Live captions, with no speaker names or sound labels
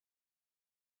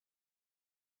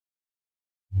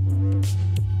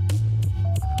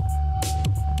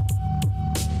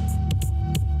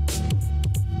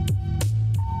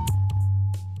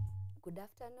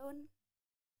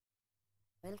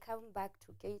Welcome back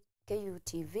to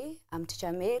KUTV. I'm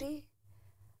Teacher Mary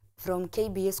from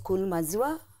KBS School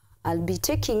Maziwa. I'll be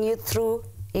taking you through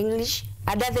English.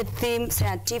 Under the theme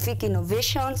Scientific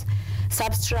Innovations,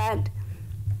 subtract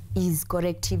is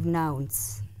corrective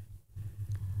nouns.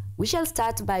 We shall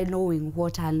start by knowing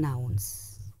what are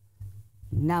nouns.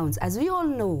 Nouns, as we all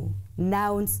know,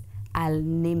 nouns are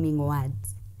naming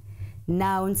words.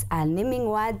 Nouns are naming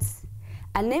words,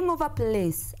 a name of a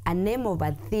place, a name of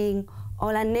a thing,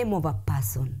 or a name of a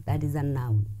person. That is a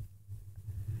noun.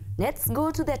 Let's go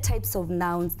to the types of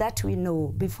nouns that we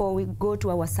know before we go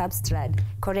to our subtract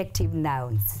corrective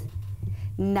nouns.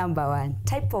 Number one,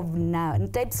 types of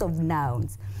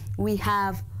nouns. We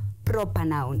have proper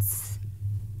nouns.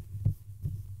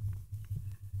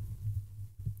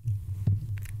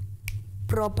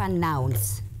 Proper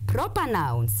nouns. Proper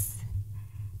nouns.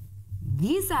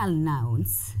 These are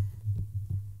nouns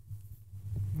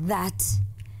that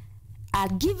are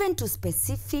given to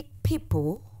specific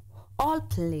people or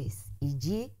place,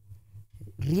 e.g.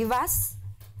 rivers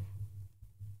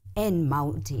and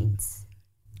mountains.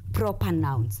 Proper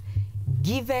nouns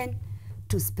given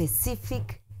to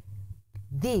specific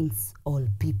things or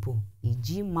people,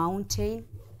 e.g. mountain,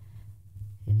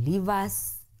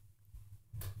 rivers,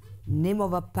 name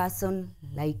of a person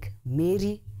like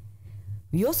Mary.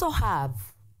 We also have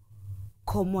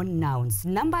common nouns.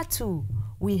 Number two,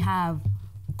 we have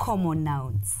common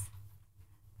nouns.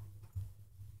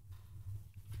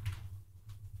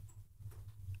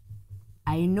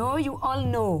 I know you all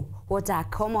know what are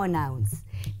common nouns.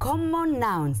 Common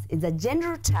nouns is a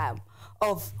general term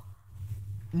of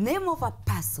name of a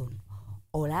person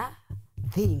or a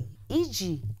thing,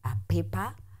 e.g. a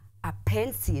paper, a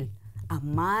pencil, a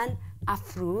man, a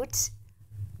fruit,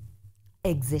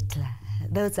 etc.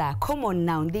 Those are common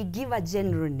nouns. They give a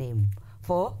general name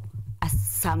for a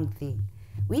something.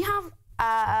 We have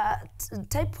a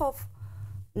type of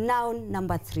noun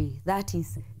number three, that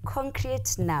is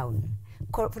concrete noun.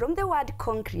 From the word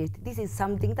concrete, this is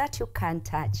something that you can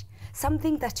touch,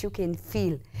 something that you can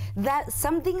feel, that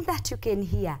something that you can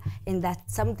hear, and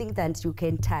that something that you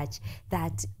can touch.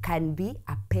 That can be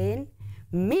a pen,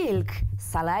 milk,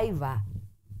 saliva,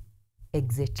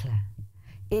 etc.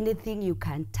 Anything you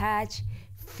can touch,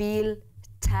 feel,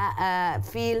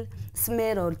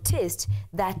 smell, or taste,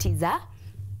 that is a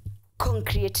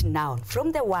concrete noun.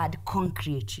 From the word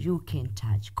concrete, you can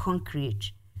touch,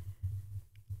 concrete.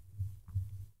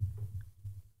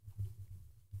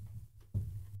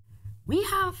 We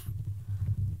have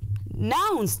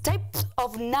nouns, types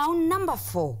of noun number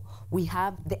four. We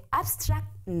have the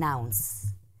abstract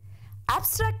nouns.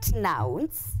 Abstract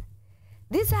nouns,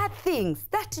 these are things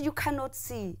that you cannot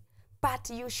see, but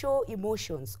you show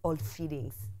emotions or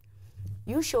feelings.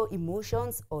 You show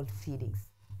emotions or feelings.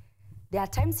 There are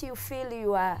times you feel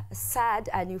you are sad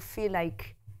and you feel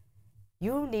like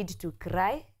you need to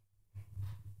cry.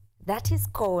 That is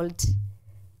called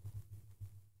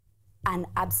an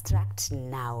abstract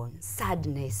noun.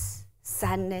 Sadness.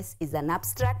 Sadness is an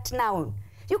abstract noun.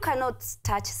 You cannot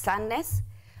touch sadness,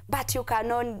 but you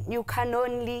can only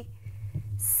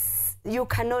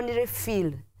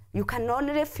feel. You can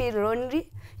only feel lonely.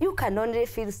 You can only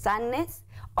feel sadness.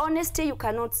 Honesty you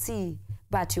cannot see,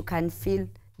 but you can feel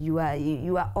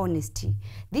your honesty.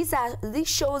 This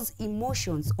shows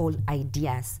emotions or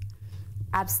ideas.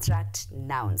 Abstract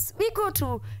nouns. We go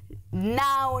to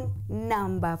noun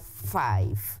number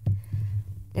five.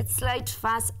 Let's write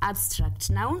first abstract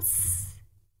nouns.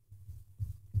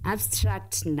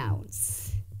 Abstract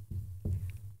nouns.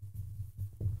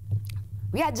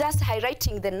 We are just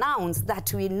highlighting the nouns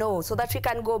that we know so that we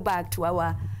can go back to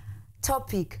our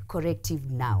topic,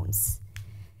 corrective nouns.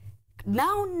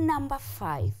 Noun number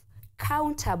five,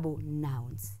 countable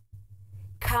nouns.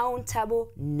 Countable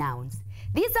nouns.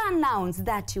 These are nouns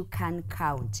that you can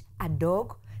count. A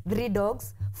dog, 3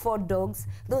 dogs, 4 dogs.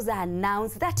 Those are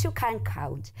nouns that you can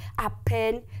count. A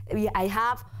pen, I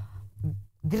have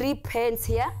 3 pens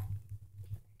here.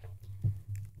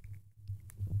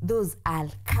 Those are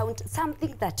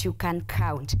something that you can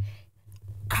count.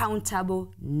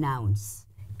 Countable nouns.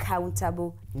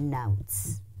 Countable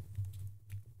nouns.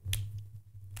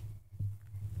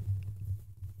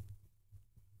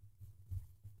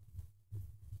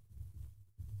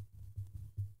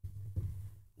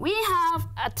 We have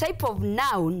a type of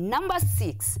noun, number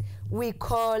 6, we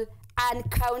call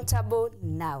uncountable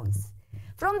nouns.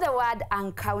 From the word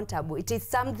uncountable, it is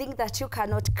something that you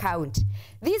cannot count.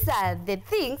 These are the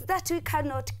things that we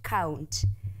cannot count.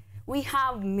 We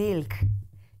have milk.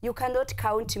 You cannot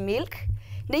count milk.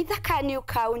 Neither can you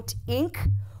count ink,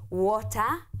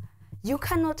 water. You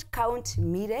cannot count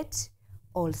millet,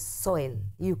 or soil.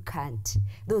 You can't.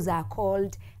 Those are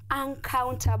called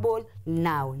uncountable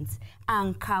nouns.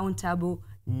 Uncountable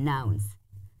nouns.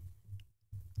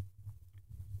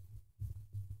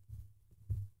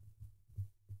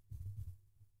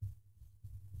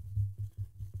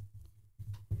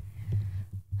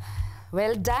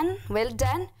 Well done, well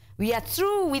done. We are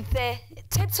through with the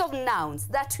types of nouns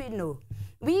that we know.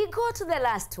 We go to the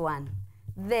last one,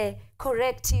 the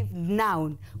corrective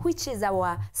noun, which is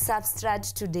our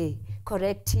substrat today,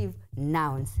 corrective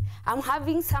nouns. I'm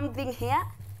having something here.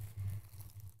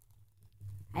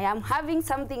 I am having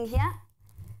something here.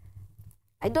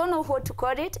 I don't know what to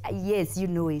call it. Yes, you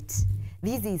know it.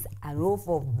 This is a loaf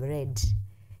of bread.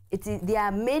 There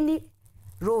are many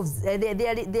loaves.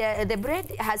 The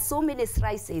bread has so many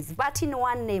slices, but in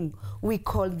one name we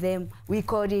call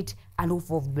it a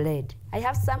loaf of bread. I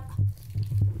have some.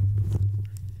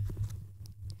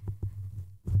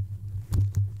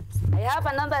 I have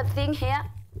another thing here.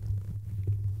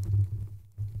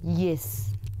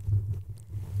 Yes.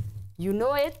 You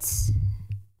know it?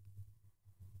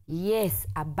 Yes,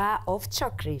 a bar of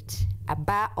chocolate. A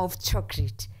bar of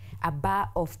chocolate. A bar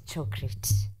of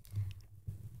chocolate.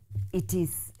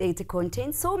 It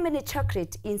contains so many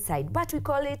chocolate inside, but we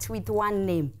call it with one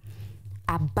name,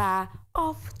 a bar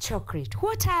of chocolate.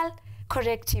 What are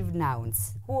corrective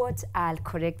nouns? What are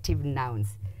corrective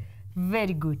nouns?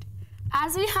 Very good.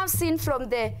 As we have seen from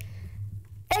the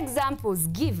examples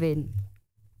given,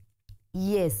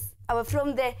 yes,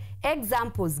 from the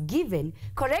examples given,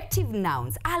 corrective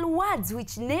nouns are words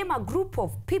which name a group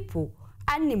of people,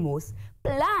 animals,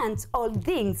 plants, or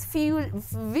things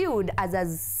viewed as a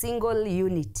single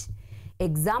unit.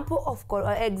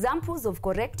 Examples of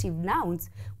corrective nouns,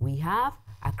 we have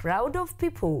a crowd of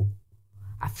people,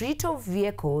 a fleet of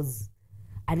vehicles,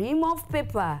 a ream of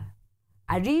paper,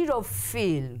 a reel of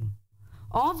film.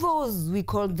 All those, we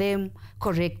call them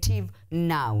corrective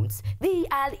nouns. They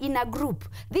are in a group.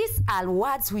 These are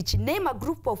words which name a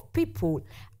group of people,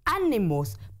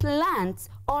 animals, plants,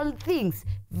 all things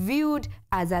viewed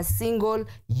as a single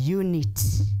unit.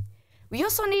 We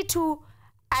also need to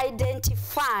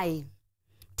identify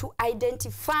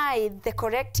the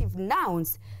corrective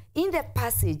nouns in the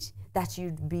passage that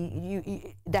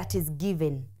that is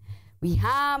given. We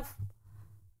have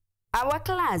our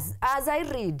class. As I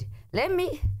read, tell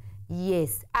me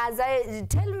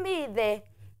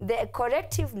the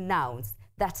corrective nouns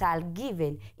that are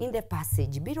given in the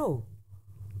passage below.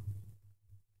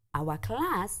 Our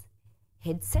class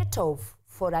had set off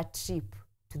for a trip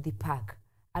to the park.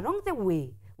 Along the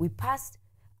way, we passed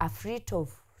a fleet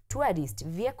of tourist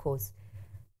vehicles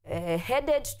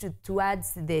headed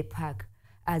towards the park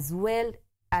as well.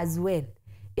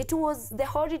 It was the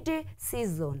holiday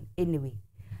season anyway.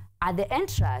 At the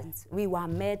entrance, we were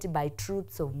met by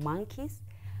troops of monkeys,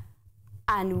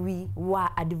 and we were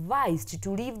advised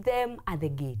to leave them at the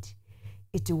gate.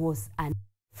 It was an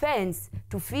offense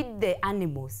to feed the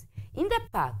animals. In the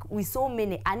park, we saw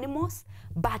many animals,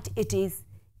 but it is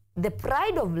the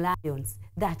pride of lions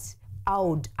that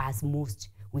awed us most.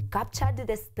 We captured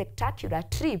the spectacular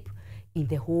trip in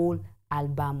the whole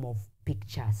album of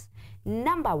pictures.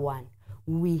 Number one,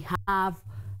 we have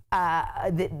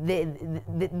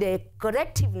the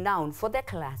corrective noun for the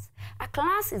class. A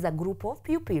class is a group of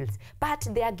pupils, but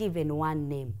they are given one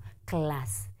name,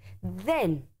 class.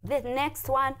 Then the next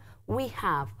one, we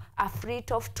have a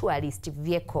fleet of tourist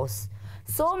vehicles.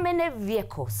 So many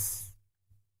vehicles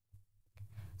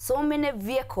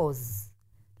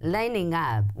lining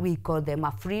up, we call them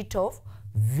a fleet of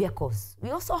vehicles. We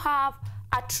also have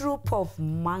a troop of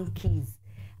monkeys.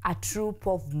 A troop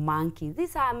of monkeys.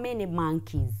 These are many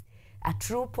monkeys. A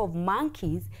troop of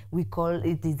monkeys, we call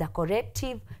it is a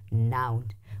corrective noun.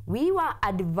 We were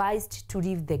advised to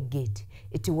leave the gate.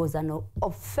 It was an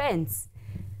offense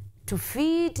to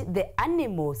feed the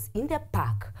animals in the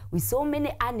park. With so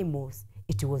many animals,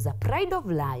 it was a pride of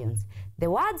lions. The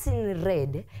words in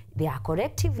red, they are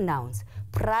corrective nouns.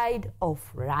 Pride of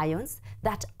lions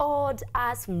that awed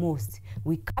us most.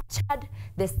 We captured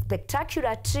the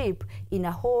spectacular trip in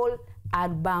a whole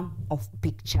album of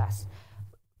pictures.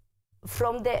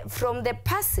 From the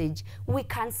passage, we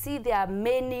can see there are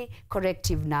many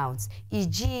corrective nouns,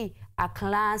 e.g. a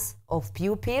class of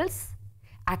pupils,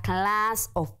 a class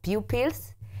of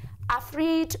pupils, a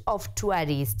fleet of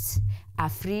tourists, a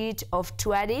fleet of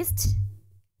tourists,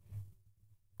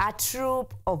 a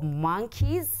troop of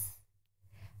monkeys,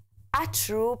 a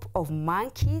troop of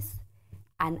monkeys,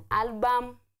 an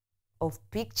album of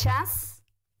pictures,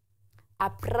 a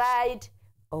pride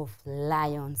of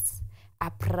lions, a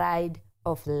pride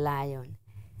of lion.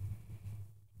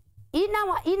 In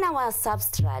our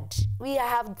substract, we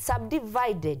have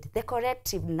subdivided the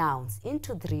corrective nouns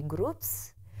into 3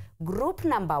 groups. Group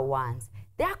number 1,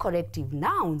 they are corrective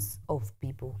nouns of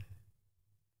people.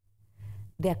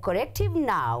 The corrective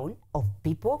noun of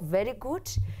people, very good.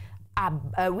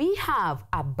 We have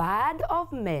a band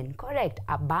of men, correct,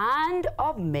 a band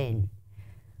of men.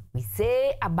 We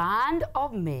say a band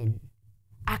of men.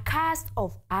 A cast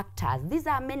of actors, these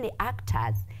are many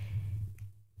actors.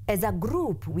 As a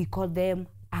group, we call them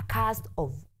a cast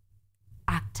of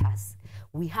actors.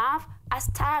 We have a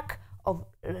stack of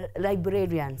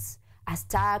librarians, a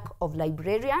stack of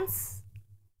librarians.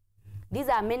 These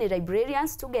are many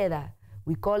librarians together.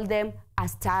 We call them a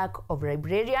stack of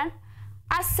librarians.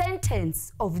 A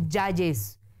sentence of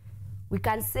judges. We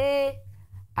can say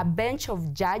a bench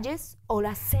of judges or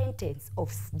a sentence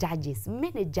of judges,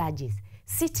 many judges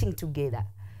sitting together.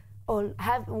 Or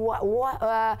have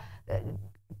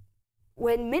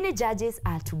when many judges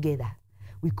are together,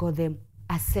 we call them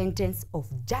a sentence of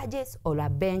judges or a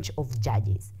bench of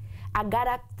judges. A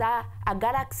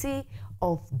galaxy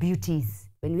of beauties.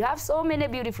 When we have so many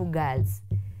beautiful girls,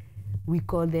 we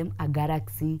call them a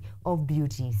galaxy of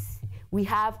beauties. We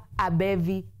have a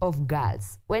bevy of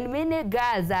girls. When many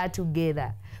girls are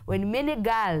together, when many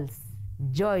girls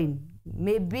join,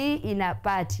 maybe in a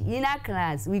party, in a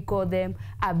class, we call them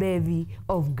a bevy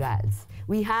of girls.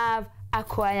 We have a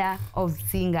choir of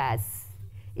singers.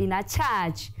 In a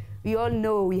church, we all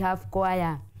know we have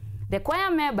choir. The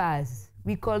choir members,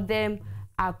 we call them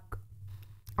a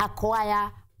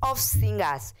choir of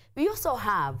singers. We also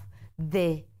have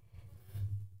the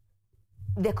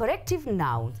corrective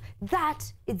nouns,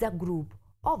 that is a group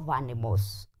of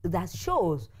animals that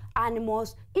shows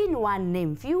animals in one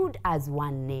name, viewed as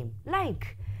one name,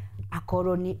 like a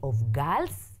colony of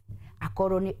girls, a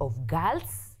colony of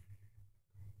girls,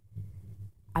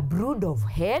 a brood of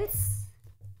hens,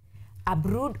 a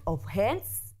brood of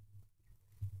hens,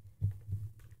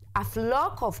 a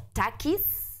flock of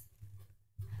turkeys,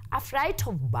 a flight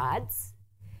of birds,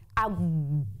 a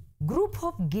group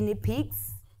of guinea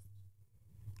pigs,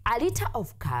 a litter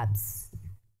of calves,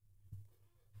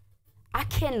 a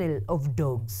kennel of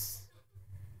dogs,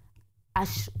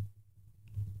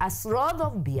 a sloth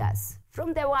of bears.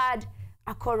 From the word,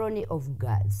 a colony of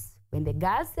girls. When the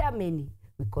girls are many,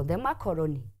 we call them a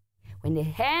colony. When the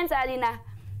hens are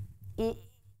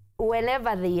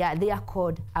wherever they are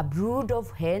called a brood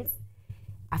of hens.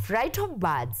 A flight of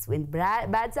birds. When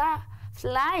birds are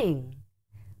flying,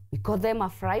 we call them a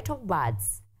flight of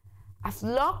birds. A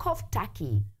flock of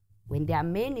turkey. When there are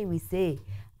many, we say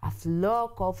a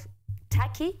flock of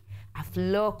turkey, a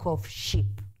flock of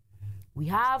sheep. We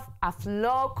have a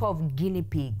flock of guinea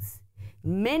pigs.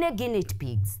 Many guinea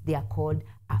pigs, they are called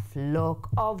a flock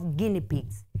of guinea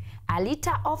pigs. A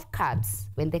litter of calves.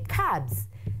 When the calves,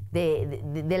 the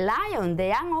lion, the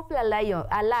young of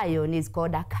a lion is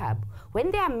called a cub.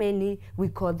 When there are many, we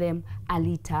call them a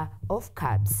litter of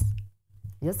calves.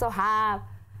 We also have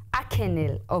a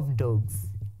kennel of dogs.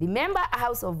 Remember, a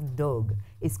house of dog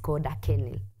is called a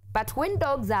kennel. But when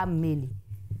dogs are many,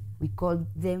 we call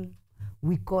them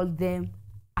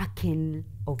a kennel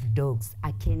of dogs,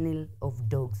 a kennel of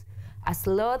dogs. A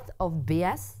sloth of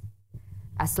bears,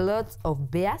 a sloth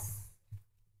of bears,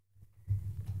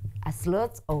 a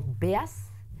sloth of bears.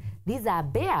 These are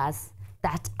bears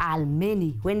that are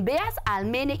many. When bears are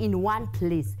many in one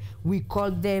place, we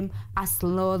call them a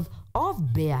sloth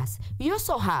of bears. We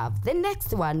also have, the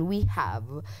next one, we have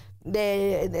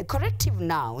the corrective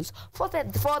nouns for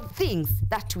things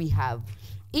that we have.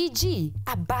 E.g.,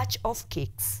 a batch of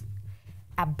cakes.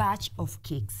 A batch of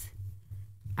cakes.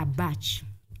 A batch.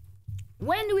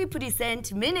 When we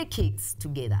present many cakes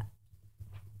together,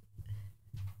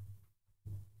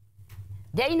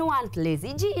 they're in one place,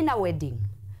 e.g. in a wedding,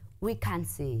 we can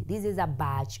say this is a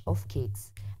batch of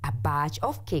cakes. A batch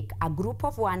of cake, a group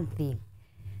of one thing.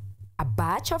 A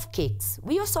batch of cakes.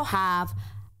 We also have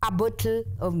a bottle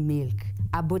of milk.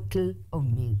 A bottle of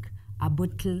milk. A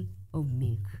bottle of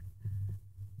milk.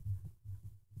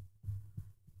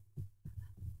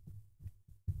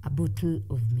 A bottle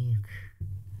of milk.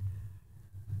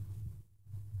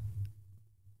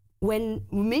 When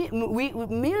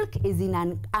milk is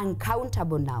in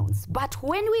uncountable nouns, but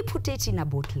when we put it in a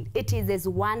bottle, it is as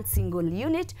one single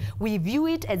unit. We view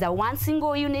it as a one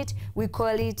single unit. We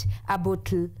call it a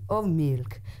bottle of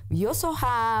milk. We also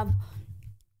have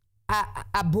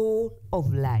a bowl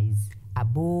of rice. A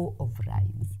bowl of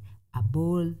rice. A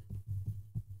bowl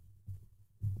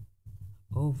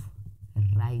of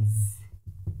rice.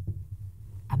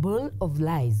 A bowl of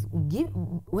rice.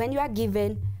 When you are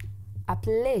given a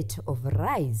plate of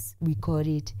rice, we call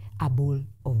it a bowl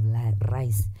of rice.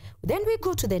 rice. Then we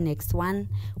go to the next one.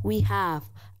 We have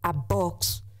a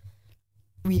box.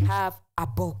 We have a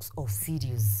box of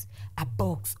cereals. A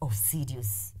box of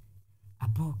cereals. A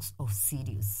box of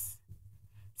cereals.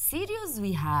 Cereals,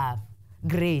 we have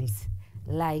grains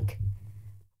like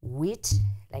wheat,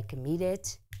 like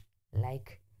millet,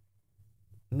 like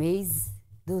maize.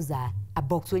 Those are a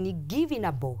box. When you give in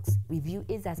a box, we view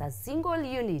it as a single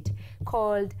unit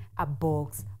called a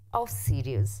box of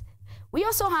cereals. We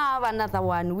also have another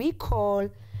one we call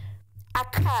a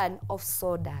can of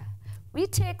soda. We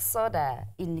take soda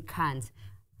in cans.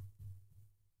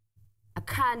 A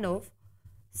can of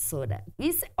soda.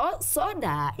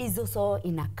 Soda is also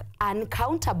in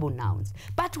uncountable nouns.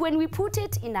 But when we put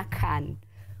it in a can,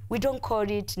 we don't call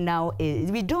it now,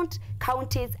 we don't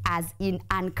count it as in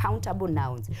uncountable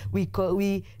nouns.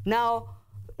 We now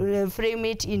frame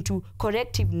it into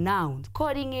corrective nouns,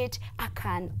 calling it a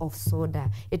can of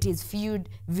soda. It is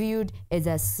viewed as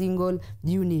a single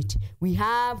unit. We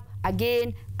have,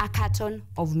 again, a carton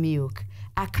of milk.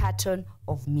 A carton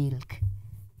of milk.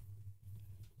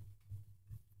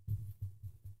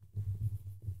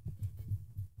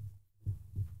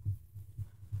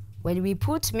 When we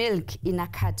put milk in a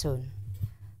carton,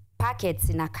 packets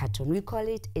in a carton, we call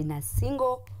it in a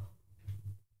single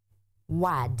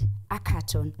word, a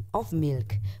carton of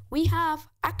milk. We have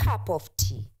a cup of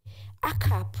tea. A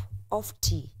cup of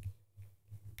tea.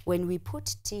 When we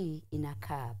put tea in a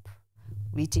cup,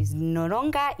 it is no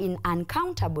longer in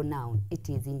uncountable noun, it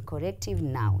is in corrective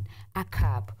noun. A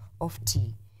cup of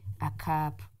tea. A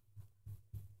cup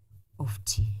of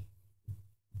tea.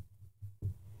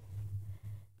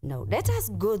 Now, let us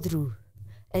go through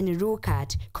and look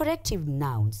at corrective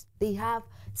nouns. They have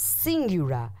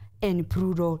singular and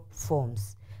plural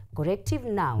forms. Corrective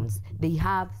nouns, they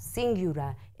have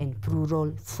singular and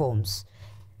plural forms.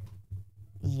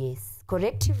 Yes,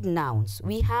 corrective nouns,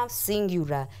 we have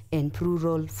singular and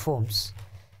plural forms.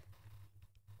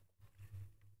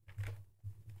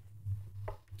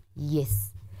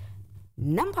 Yes.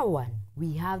 Number one,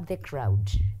 we have the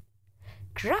crowd.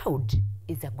 Crowd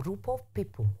is a group of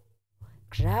people.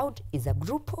 Crowd is a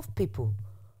group of people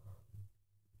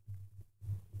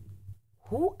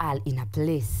who are in a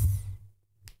place.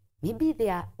 Maybe they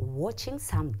are watching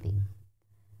something.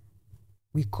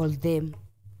 We call them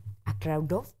a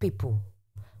crowd of people.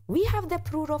 We have the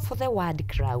plural for the word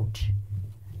crowd.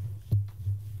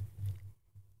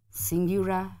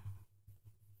 Singular,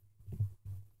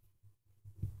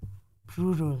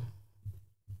 plural.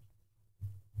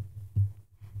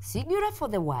 Singular for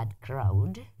the word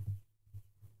crowd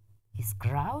is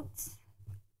crowds.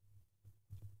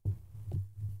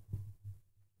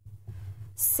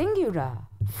 Singular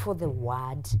for the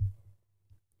word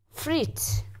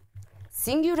fleet.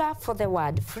 Singular for the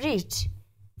word fleet,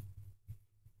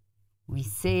 we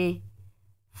say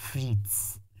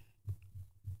fleets.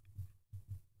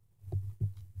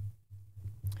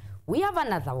 We have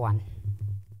another one.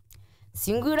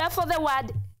 Singular for the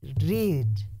word read,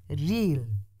 reel.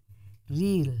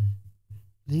 Reel,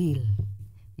 reel.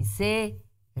 We say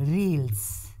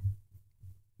reels.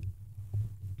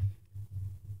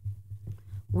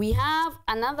 We have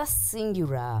another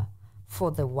singular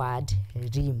for the word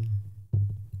rim.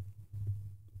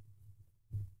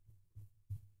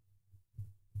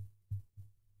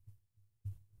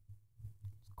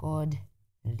 It's called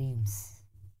limbs.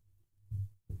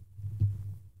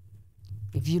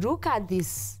 If you look at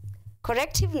this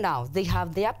corrective nouns, they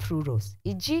have their plurals.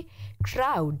 E.g.,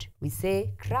 crowd, we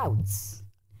say crowds.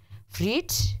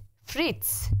 Fleet,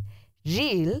 fleets.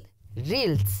 Reel,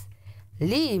 reels.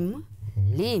 Limb,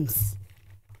 limbs.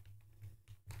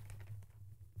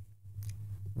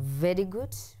 Very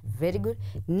good, very good.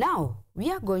 Now,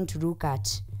 we are going to look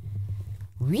at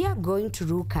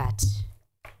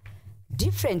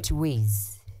different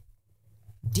ways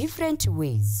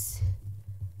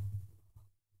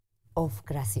of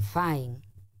classifying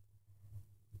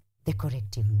the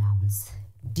corrective nouns.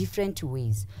 Different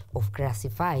ways of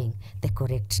classifying the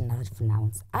corrective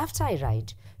nouns. After I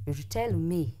write, you will tell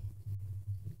me.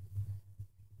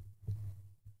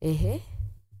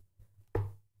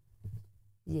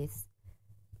 Yes.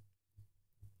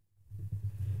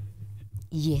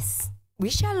 Yes. We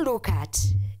shall look at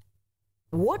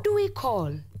what do we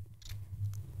call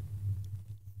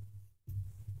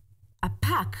a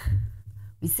pack.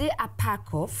 We say a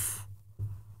pack of.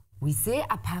 We say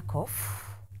a pack of.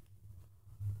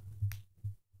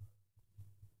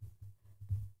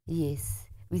 Yes.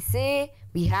 We say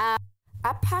we have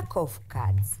a pack of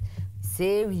cards. We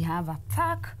say we have a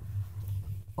pack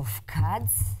of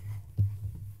cards.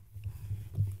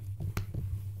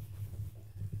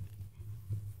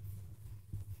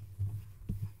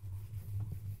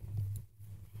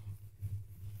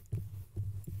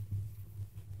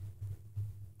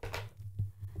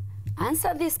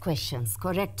 Answer these questions.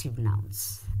 Corrective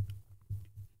nouns.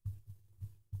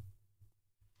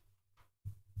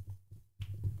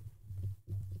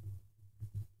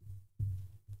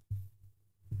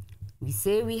 We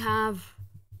say we have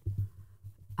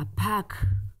a pack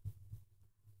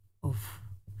of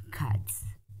cards.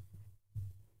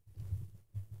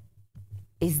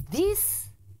 Is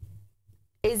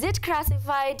it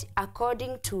classified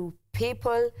according to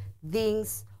people,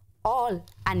 things, all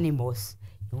animals?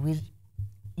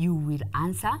 You will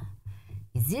answer,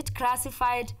 is it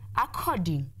classified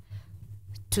according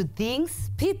to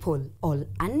things, people, or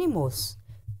animals?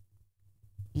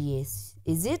 Yes.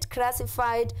 Is it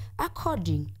classified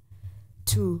according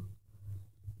to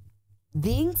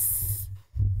things,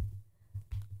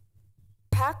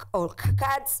 pack or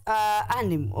cards,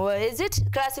 animal? Or is it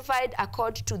classified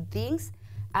according to things,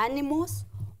 animals,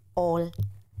 or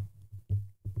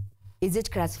is it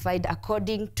classified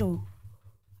according to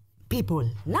people?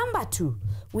 Number 2,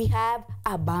 we have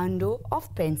a bundle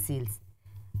of pencils.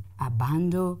 A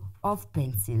bundle of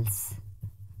pencils.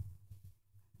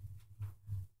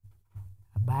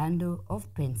 A bundle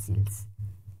of pencils.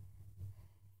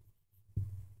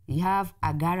 We have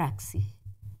a galaxy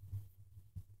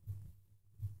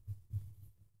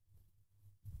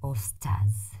of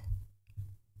stars.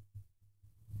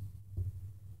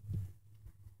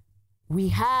 We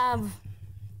have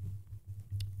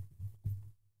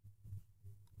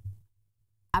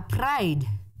a pride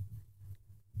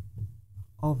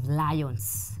of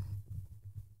lions.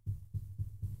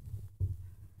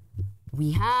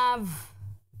 We have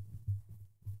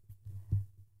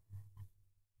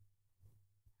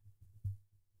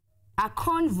a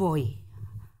convoy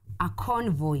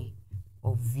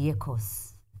of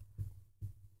vehicles.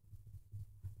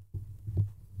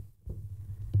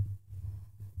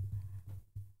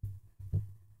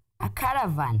 A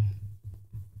caravan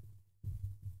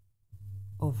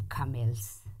of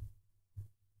camels.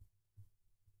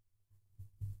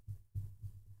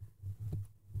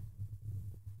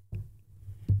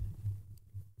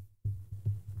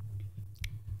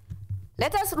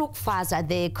 Let us look first at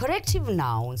the corrective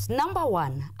nouns. Number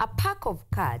 1, a pack of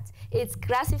cards. It's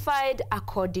classified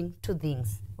according to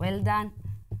things. Well done.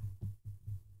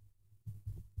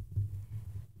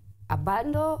 A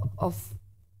bundle of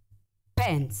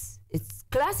pens. It's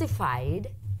classified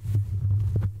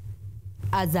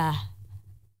as a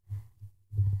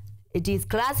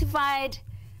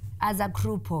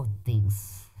group of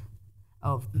things.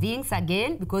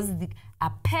 Again, because a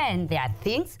pen, they are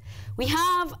things. We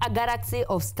have a galaxy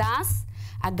of stars.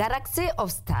 A galaxy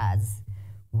of stars.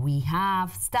 We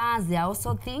have stars, they are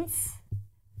also things.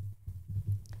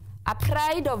 A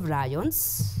pride of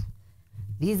lions.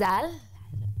 These are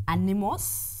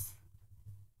animals.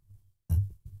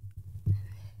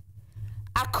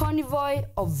 A convoy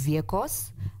of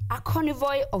vehicles. A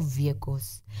convoy of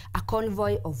vehicles. A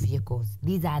convoy of vehicles.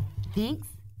 These are things.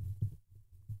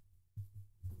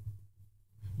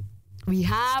 We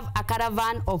have a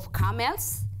caravan of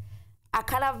camels. A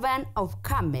caravan of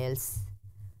camels.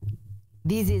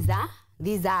 These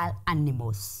are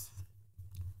animals.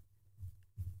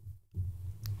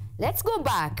 Let's go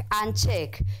back and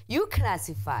check. You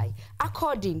classify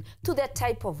according to the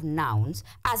type of nouns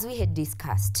as we had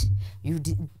discussed. You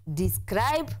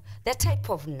describe the type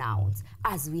of nouns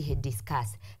as we had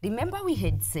discussed. Remember we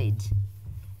had said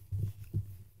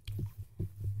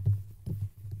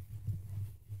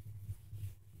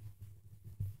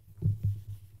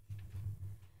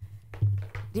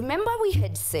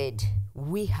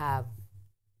we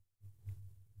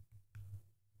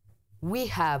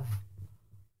have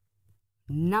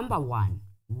number 1,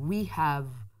 we have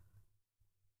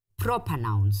proper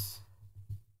nouns.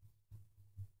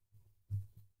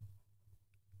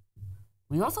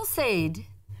 We also said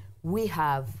we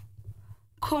have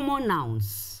common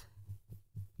nouns.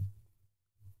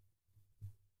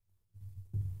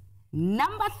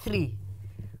 Number 3,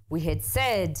 we had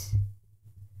said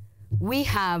we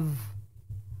have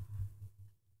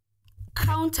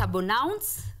countable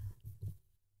nouns.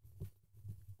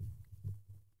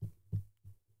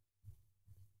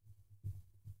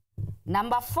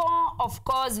 Number 4, of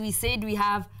course, we said we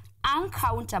have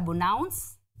uncountable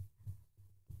nouns.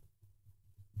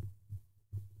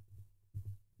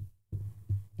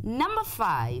 Number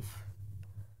 5,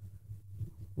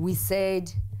 we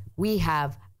said we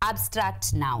have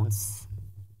abstract nouns.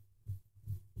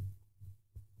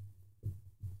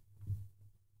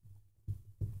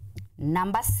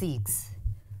 Number 6,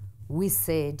 we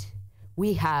said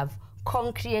we have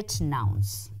concrete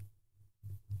nouns.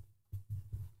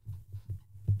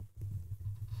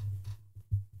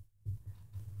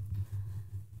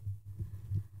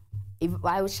 If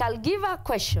I shall give a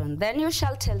question, then you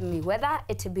shall tell me whether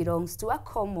it belongs to a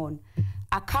common,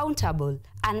 accountable,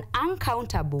 an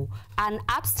uncountable, an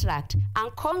abstract,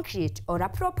 and concrete, or a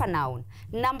proper noun.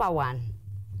 Number 1.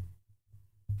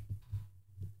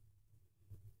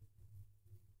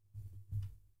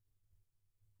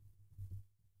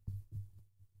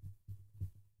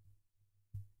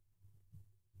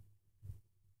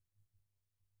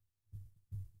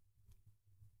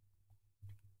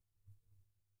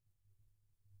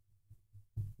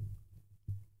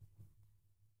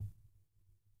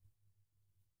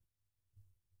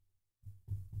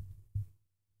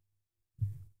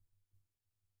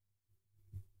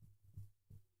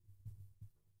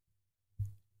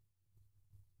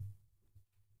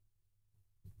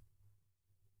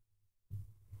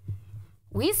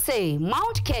 We say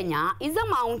Mount Kenya is a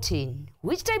mountain.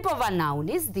 Which type of a noun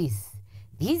is this?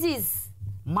 This is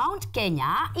Mount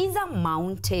Kenya is a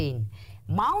mountain.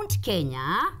 Mount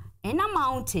Kenya and a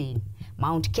mountain.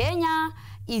 Mount Kenya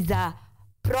is a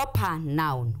proper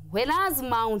noun, whereas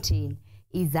mountain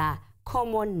is a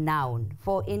common noun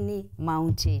for any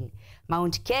mountain.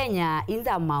 Mount Kenya is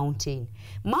a mountain.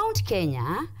 Mount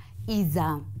Kenya is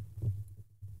a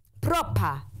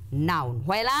proper noun,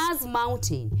 whereas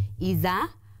mountain is a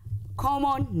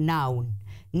common noun.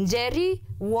 Njeri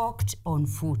walked on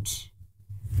foot.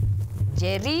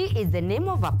 Njeri is the name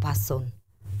of a person,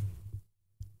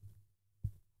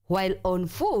 while on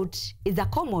foot is a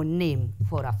common name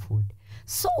for a food.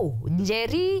 So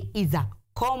Njeri is a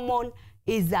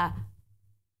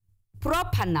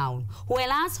proper noun,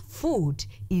 whereas food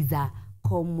is a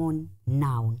common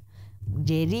noun.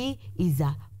 Njeri is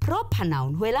a proper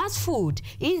noun, whereas food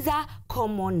is a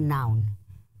common noun.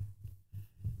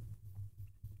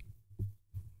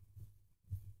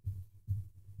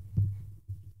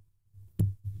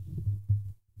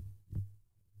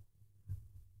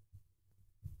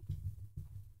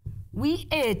 We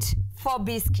ate 4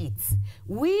 biscuits.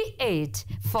 We ate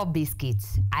 4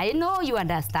 biscuits. I know you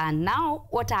understand now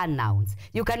what are nouns.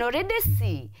 You can already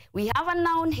see we have a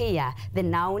noun here. The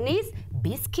noun is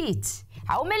biscuit.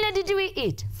 How many did we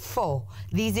eat? 4.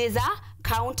 This is a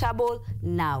countable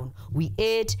noun. We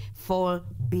ate 4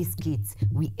 biscuits.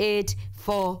 We ate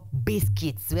 4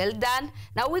 biscuits. Well done.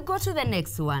 Now we go to the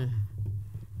next one.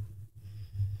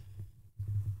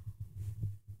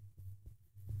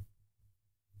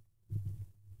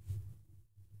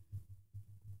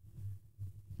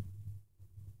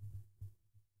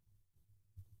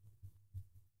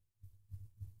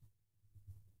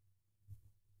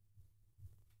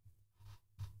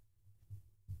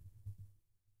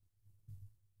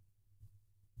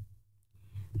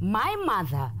 My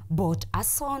mother bought a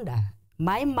soda.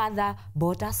 My mother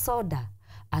bought a soda.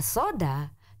 A soda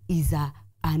is a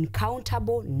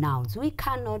uncountable noun. We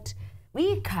cannot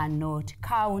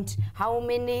count how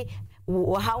many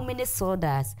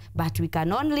sodas, but we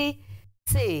can only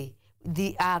say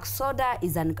the soda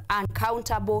is an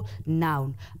uncountable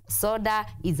noun. Soda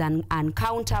is an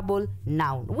uncountable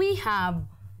noun. We have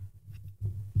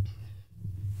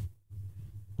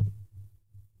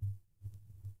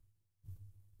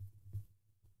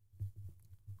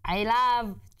I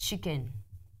love chicken.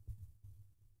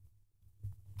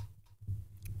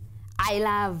 I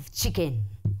love chicken.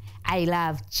 I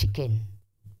love chicken.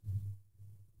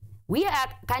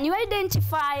 Can you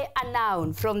identify a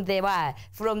noun from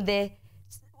the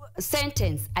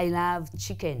sentence I love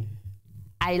chicken?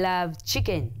 I love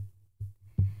chicken.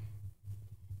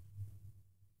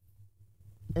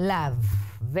 Love.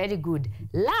 Very good.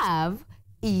 Love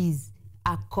is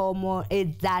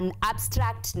it's an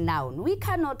abstract noun. We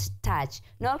cannot touch,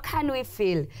 nor can we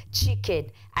feel chicken.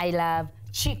 I love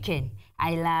chicken.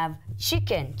 I love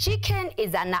chicken. Chicken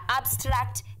is an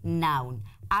abstract noun.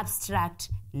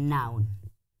 Abstract noun.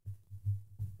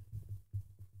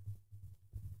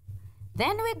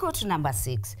 Then we go to number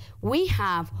 6. We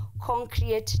have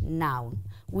concrete noun.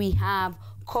 We have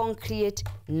concrete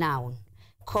noun.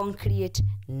 Concrete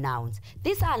nouns.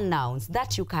 These are nouns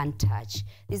that you can touch.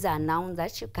 These are nouns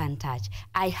that you can touch.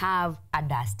 I have a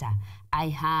duster. I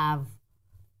have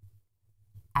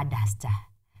a duster.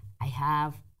 I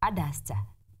have a duster.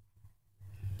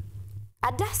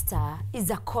 A duster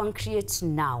is a concrete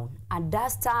noun. A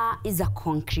duster is a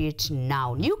concrete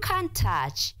noun. You can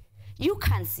touch, you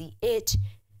can see it,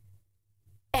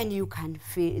 and you can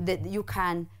feel that you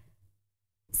can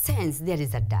sense there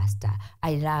is a duster.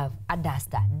 I love a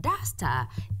duster. Duster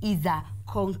is a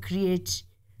concrete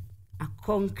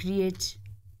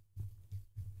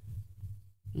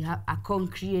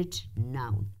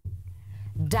noun.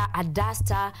 A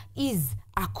duster is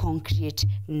a concrete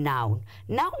noun.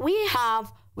 Now we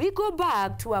have we go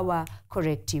back to our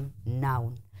corrective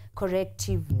noun.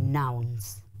 Corrective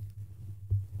nouns.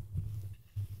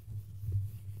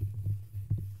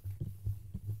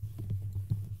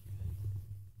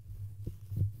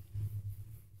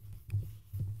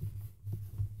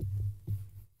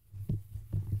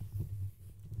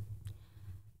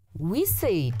 We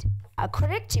said a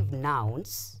corrective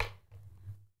nouns,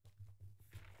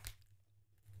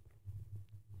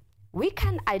 we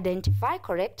can identify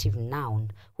corrective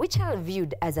noun which are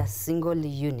viewed as a single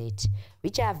unit. We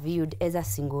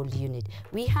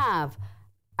have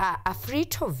a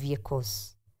fleet of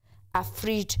vehicles. A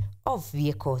fleet of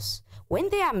vehicles. When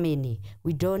there are many,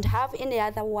 we don't have any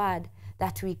other word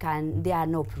that they are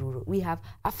no plural. We have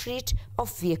a fleet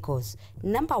of vehicles.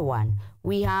 Number one,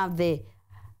 we have the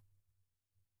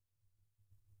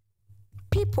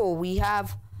people. We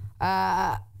have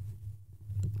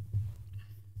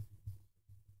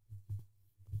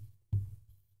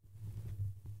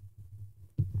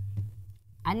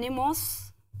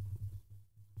animals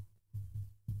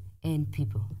and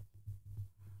people.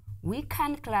 We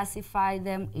can classify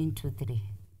them into three.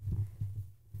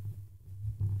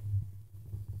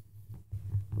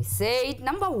 We said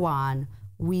number one,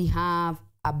 we have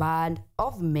a band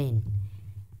of men.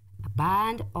 A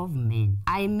band of men.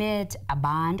 I met a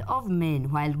band of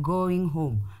men while going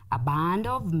home. A band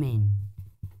of men.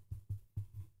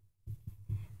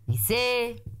 We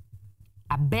say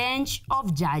a bench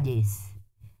of judges.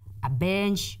 A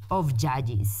bench of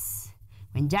judges.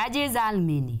 When judges are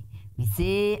many, we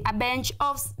say a bench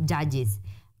of judges.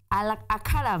 A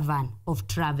caravan of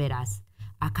travelers.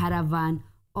 A caravan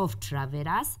of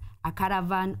travelers. A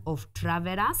caravan of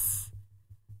travelers.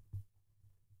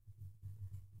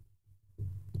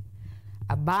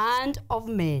 A band of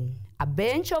men. A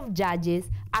bench of judges.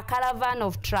 A caravan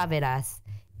of travelers.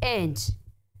 And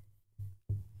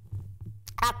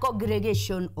a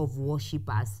congregation of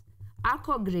worshippers. A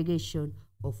congregation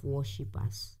of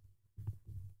worshippers.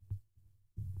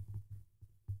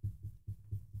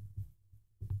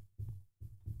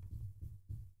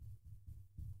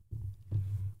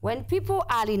 When people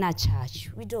are in a church,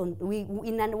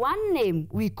 in one name,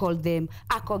 we call them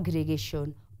a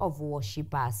congregation of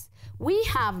worshippers. We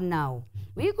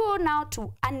go now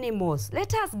to animals.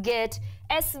 Let us get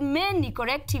as many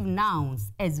corrective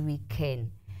nouns as we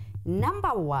can.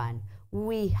 Number one,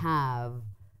 we have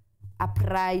a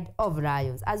pride of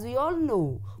lions. As we all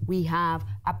know, we have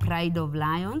a pride of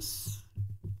lions.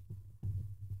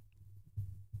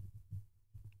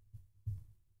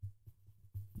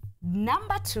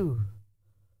 Number two,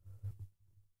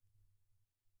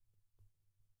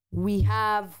 we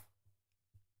can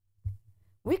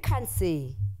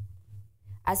say,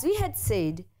 as we had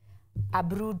said, a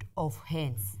brood of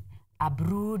hens. A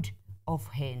brood of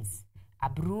hens. A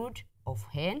brood of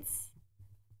hens.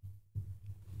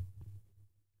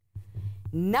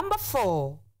 Number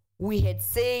four, we had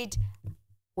said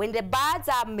when the birds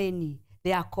are many,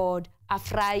 they are called a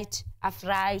fright of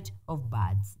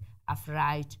birds. A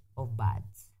fright of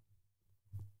birds.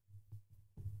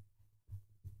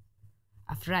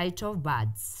 A fright of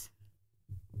birds.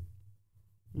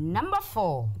 Number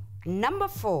four,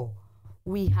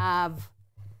 we have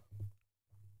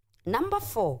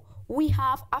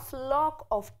a flock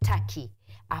of turkey.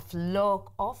 A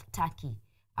flock of turkey.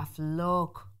 A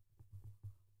flock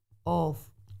of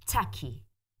turkey.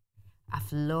 A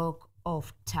flock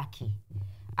of turkey.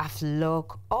 A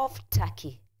flock of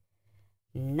turkey.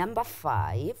 Number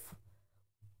five,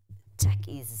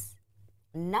 turkeys.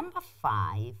 Number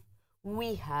five,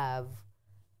 we have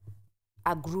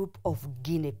a group of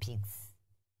guinea pigs.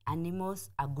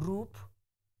 Animals, a group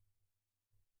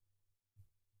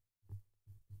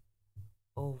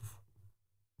of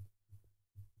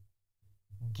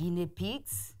guinea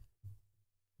pigs.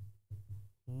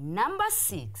 Number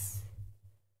six,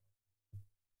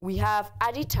 we have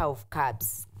a litter of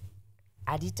calves.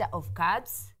 A litter of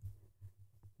calves.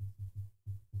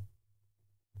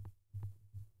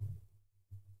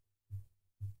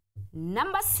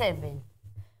 Number seven,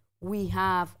 we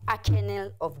have a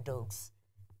kennel of dogs.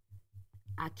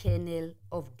 A kennel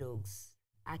of dogs.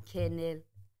 A kennel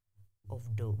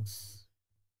of dogs.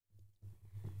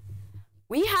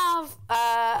 We have,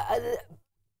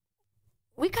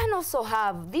 we can also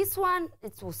have this one,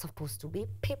 it was supposed to be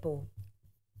people.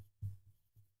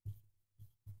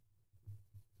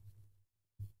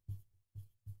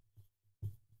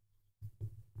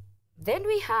 Then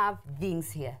we have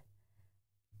things here.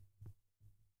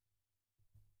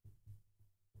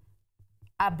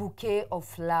 A bouquet of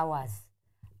flowers.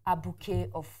 A bouquet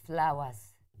of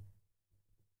flowers.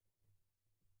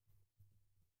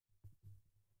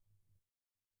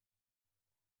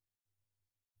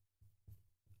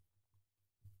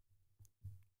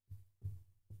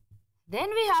 Then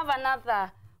we have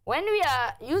another, when we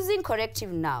are using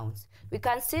corrective nouns, we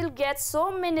can still get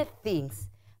so many things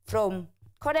from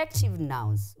corrective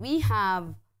nouns. We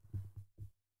can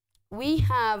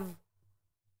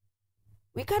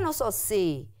also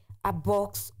say a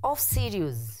box of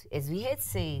cereals, as we had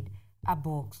said, a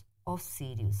box of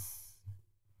cereals.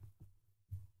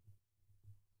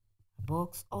 A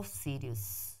box of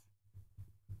cereals.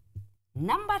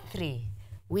 Number 3,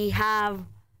 we have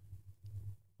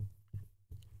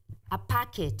a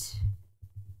packet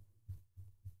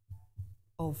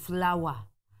of flour.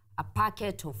 A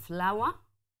packet of flour.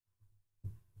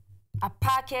 A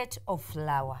packet of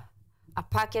flour. A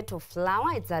packet of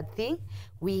flour, it's a thing.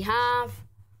 We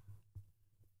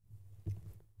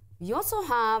also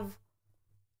have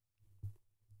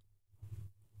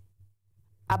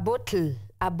a bottle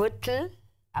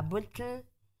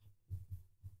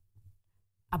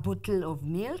of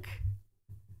milk.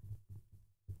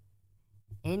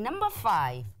 And number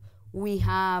 5, we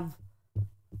have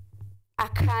a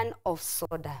can of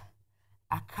soda.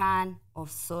 A can of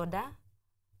soda.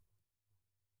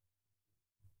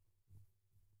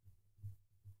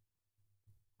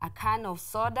 A can of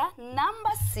soda.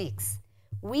 Number 6,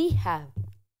 we have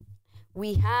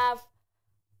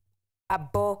a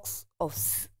box of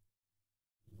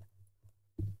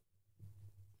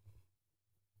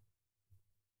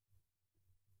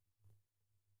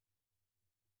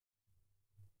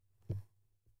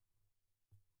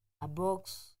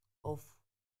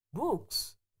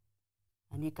books,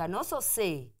 and you can also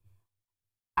say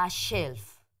a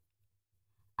shelf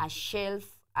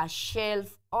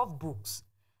of books,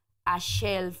 a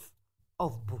shelf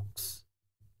of books,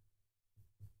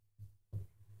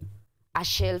 a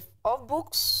shelf of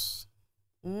books.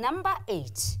 Number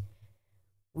 8,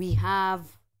 we have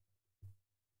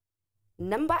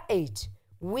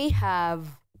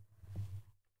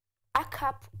a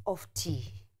cup of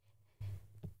tea.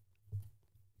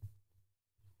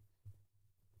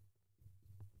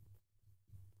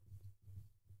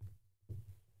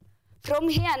 From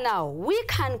here now, we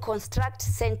can construct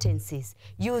sentences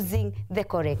using the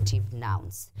corrective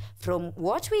nouns. From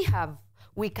what we have,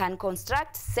 we can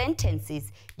construct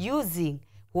sentences using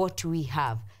what we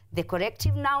have. The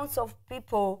corrective nouns of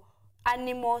people,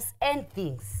 animals, and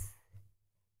things.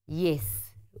 Yes,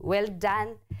 well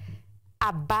done.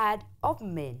 A band of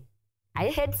men. I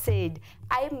had said,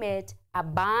 I met a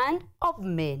band of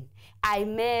men. I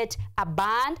met a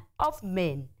band of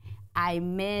men. I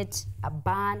met a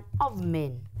band of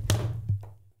men.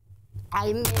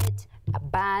 I met a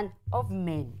band of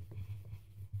men.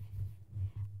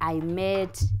 I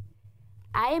met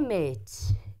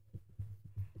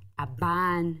a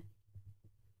band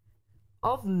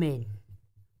of men.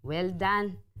 Well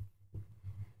done.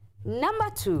 Number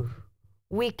 2,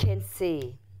 we can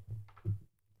say,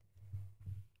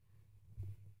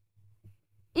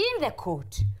 in the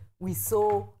court, we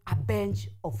saw a bench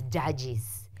of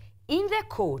judges. In the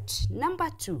court, number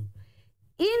 2,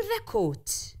 in the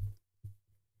court,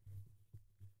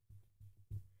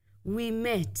 we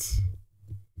met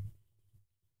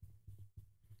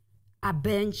a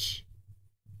bench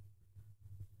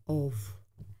of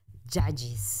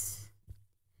judges.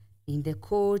 In the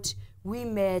court, we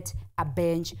met a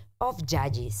bench of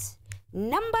judges.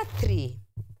 Number 3,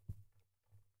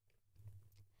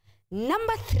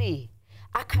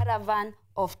 a caravan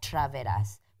of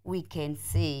travelers. We can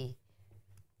say,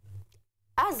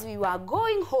 as we were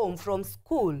going home from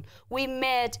school, we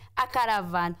met a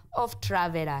caravan of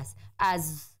travelers.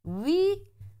 As we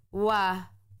were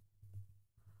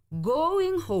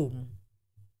going home,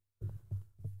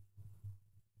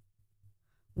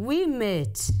 we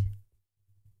met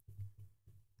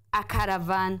a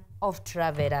caravan of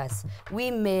travelers.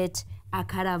 We met a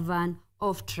caravan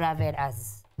of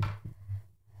travelers.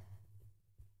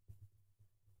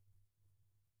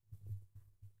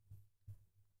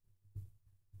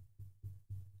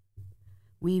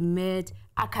 We met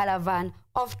a caravan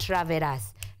of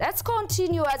travelers. Let's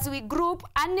continue. As we group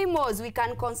animals, we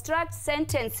can construct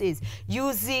sentences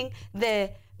using the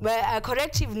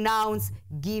corrective nouns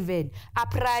given. A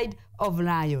pride of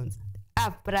lions.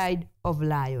 A pride of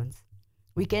lions.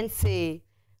 We can say,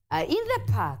 in the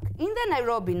park, in the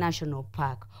Nairobi National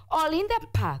Park, or in the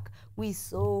park, we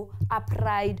saw a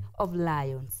pride of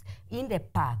lions. In the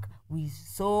park, we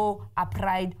saw a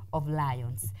pride of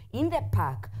lions. In the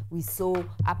park, we saw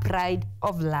a pride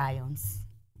of lions.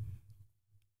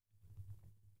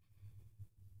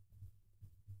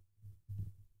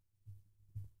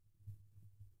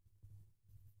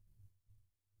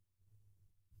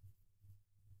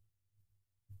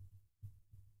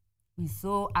 We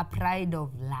saw a pride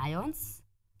of lions.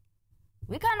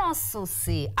 We can also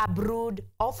say a brood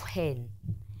of hen.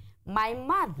 My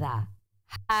mother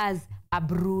has a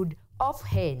brood of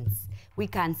hens. We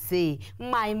can say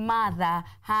my mother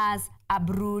has a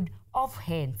brood of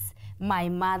hens. My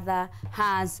mother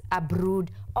has a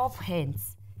brood of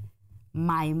hens.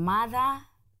 My mother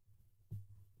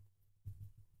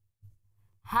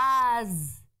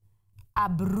has a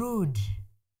brood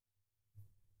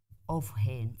of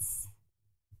hens.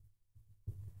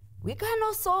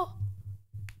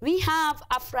 We have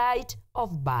a flight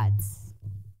of birds.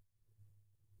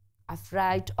 A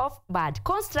flight of birds.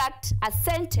 Construct a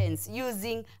sentence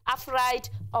using a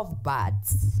flight of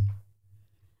birds.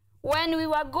 When we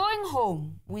were going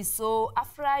home, we saw a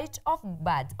flight of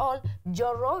birds. Or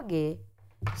Joroge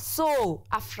saw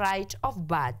a flight of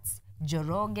birds.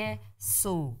 Joroge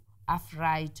saw a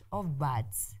flight of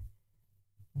birds.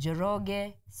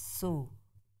 Joroge saw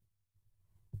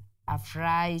a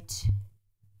flight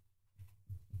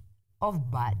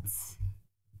of birds.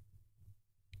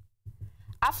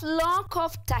 A flock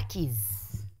of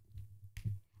turkeys.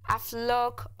 A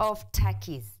flock of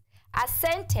turkeys. A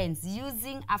sentence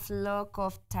using a flock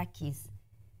of turkeys.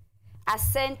 A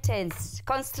sentence.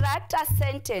 Construct a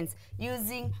sentence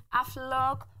using a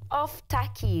flock of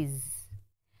turkeys.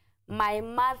 My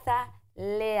mother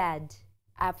reared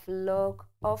a flock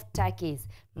of turkeys.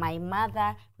 My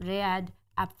mother reared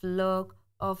a flock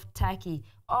of turkey.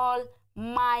 All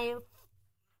my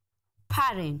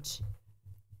parents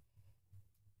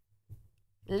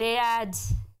reared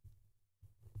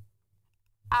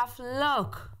a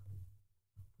flock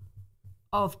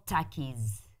of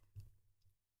turkeys.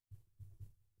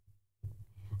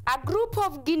 A group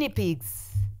of guinea pigs.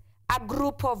 A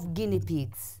group of guinea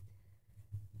pigs.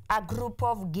 A group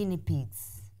of guinea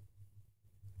pigs.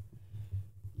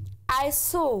 I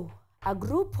saw a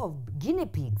group of guinea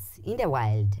pigs in the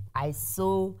wild. I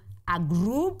saw a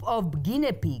group of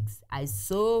guinea pigs. I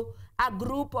saw a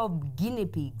group of guinea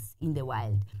pigs in the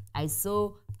wild. I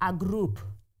saw a group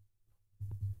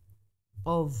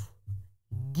of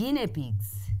guinea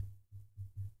pigs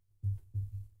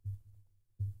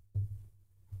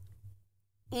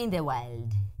in the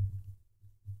wild.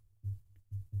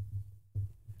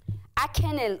 A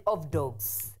kennel of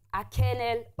dogs. A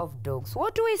kennel of dogs.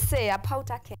 What do we say about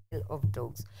a kennel of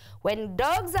dogs? When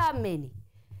dogs are many,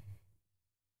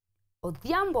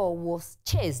 Odhiambo was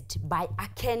chased by a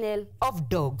kennel of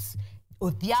dogs.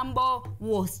 Odhiambo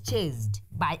was chased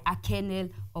by a kennel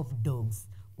of dogs.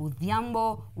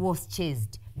 Odhiambo was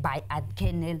chased by a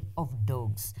kennel of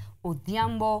dogs.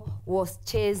 Odhiambo was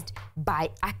chased by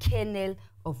a kennel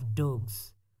of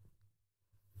dogs.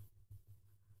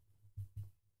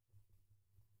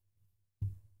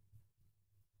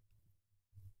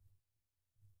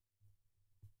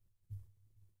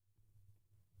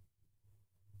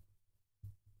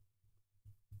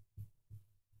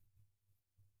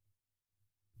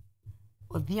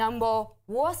 Odhiambo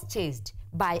was chased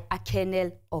by a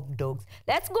kennel of dogs.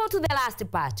 Let's go to the last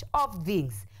part of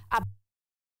things.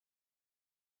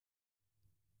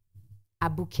 A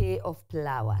bouquet of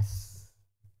flowers.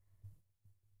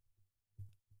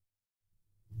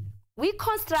 We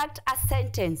construct a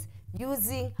sentence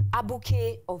using a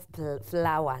bouquet of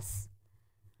flowers.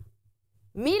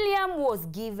 Miriam was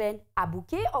given a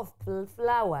bouquet of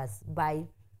flowers by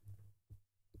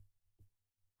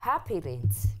her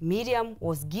parents. Miriam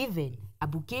was given a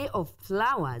bouquet of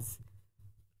flowers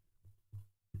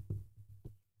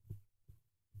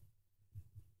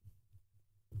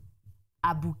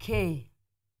a bouquet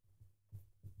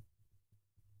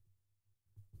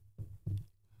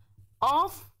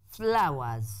of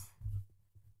flowers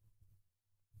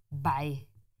by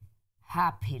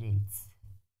her parents.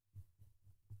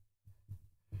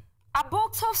 A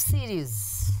box of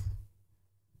cereals.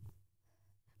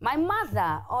 My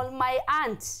mother or my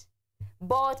aunt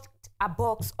bought a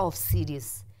box of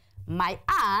cereals. My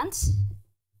aunt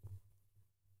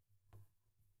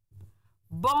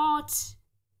bought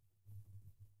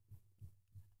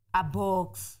a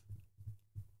box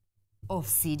of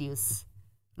cereals.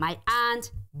 My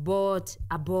aunt bought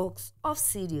a box of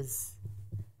cereals.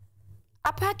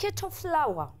 A packet of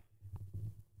flour.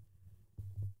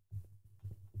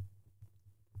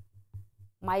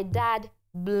 My dad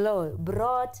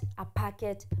brought a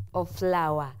packet of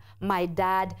flour. My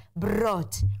dad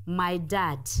brought. My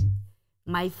dad.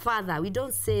 My father. We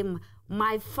don't say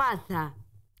my father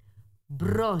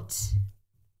brought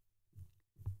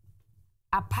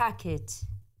a packet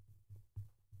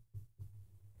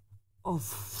of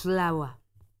flour.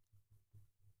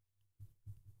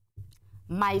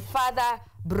 My father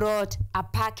brought a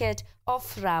packet of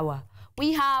flour.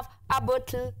 We have a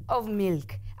bottle of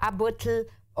milk. a bottle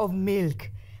of milk.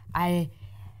 A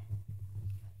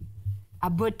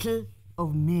bottle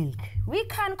of milk. We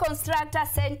can construct a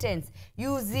sentence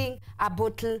using a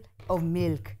bottle of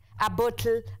milk. A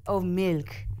bottle of milk.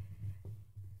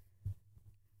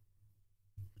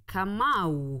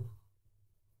 Kamau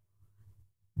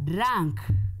drank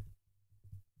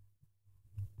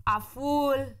a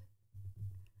full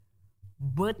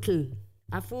bottle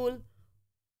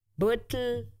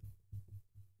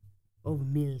of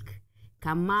milk.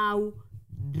 Kamau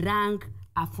drank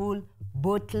a full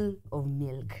bottle of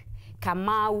milk.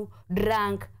 Kamau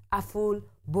drank a full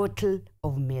bottle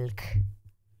of milk.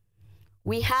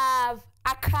 We have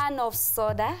a can of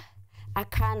soda. A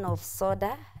can of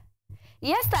soda.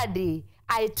 Yesterday,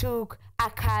 I took a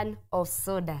can of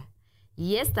soda.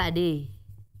 Yesterday,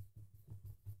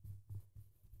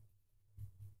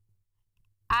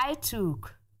 I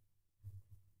took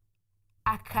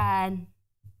a can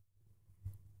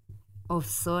of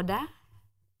soda.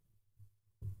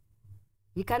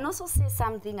 You can also say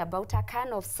something about a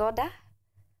can of soda.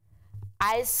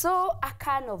 I saw a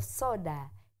can of soda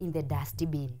in the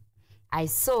dustbin. I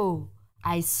saw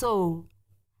a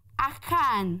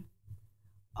can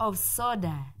of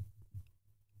soda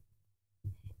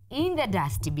in the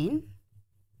dustbin.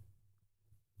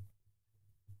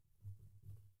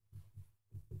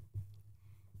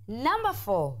 Number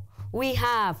 4, we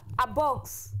have a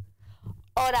box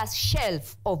or a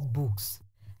shelf of books.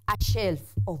 A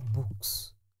shelf of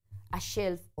books. A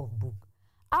shelf of books.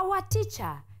 Our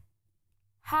teacher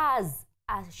has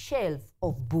a shelf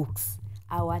of books.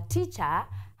 Our teacher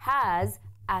has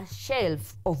a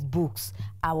shelf of books.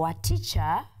 Our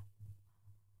teacher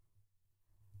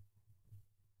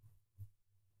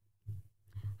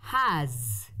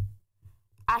has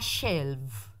a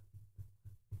shelf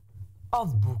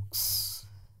of books.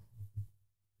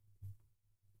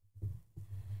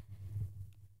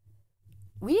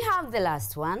 We have the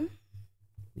last one.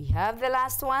 We have the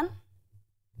last one.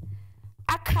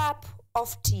 A cup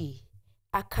of tea.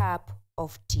 A cup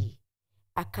of tea.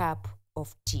 A cup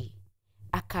of tea.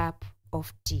 A cup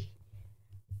of tea.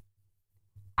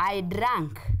 I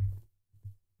drank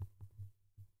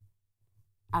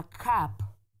a cup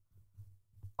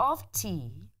of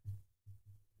tea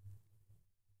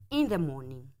in the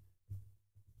morning.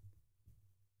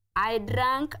 I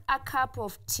drank a cup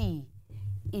of tea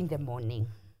in the morning.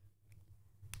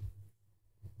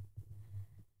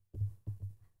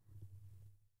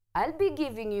 I'll be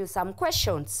giving you some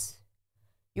questions.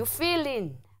 You fill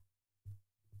in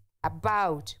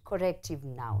about corrective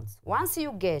nouns. Once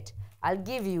you get, I'll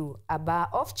give you a bar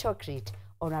of chocolate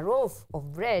or a loaf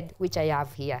of bread, which I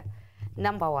have here.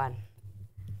 Number 1.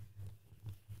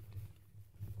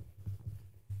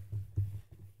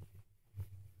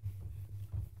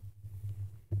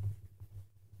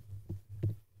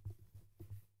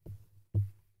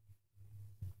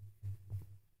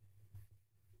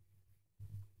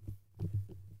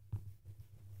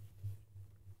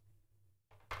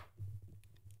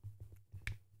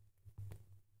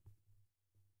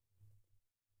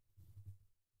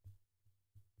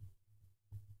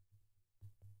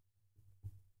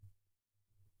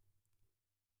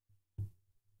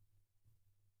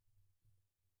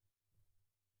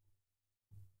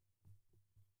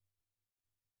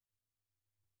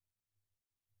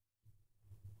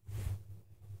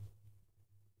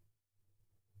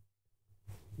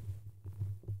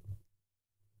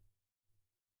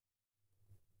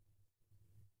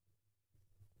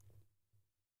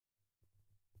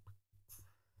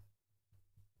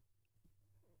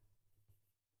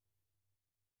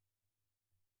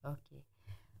 Okay.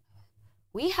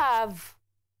 We have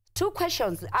 2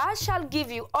 questions. I shall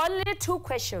give you only 2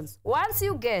 questions. Once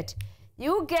you get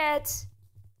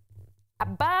a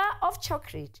bar of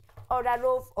chocolate or a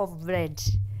loaf of bread.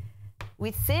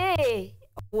 We say,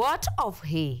 what of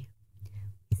hay?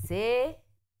 We say,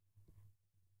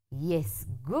 yes,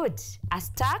 good. A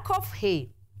stack of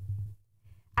hay.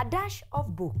 A dash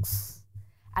of books.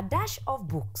 A dash of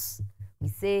books. We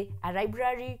say, a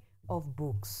library of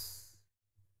books.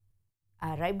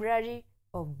 A library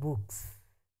of books,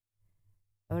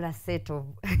 or a set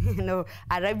of,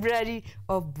 a library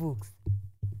of books.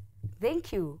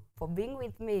 Thank you for being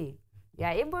with me. You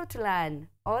are able to learn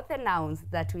all the nouns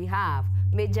that we have,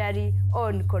 majorly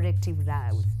on corrective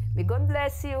nouns. May God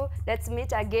bless you. Let's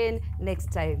meet again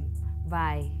next time.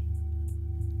 Bye.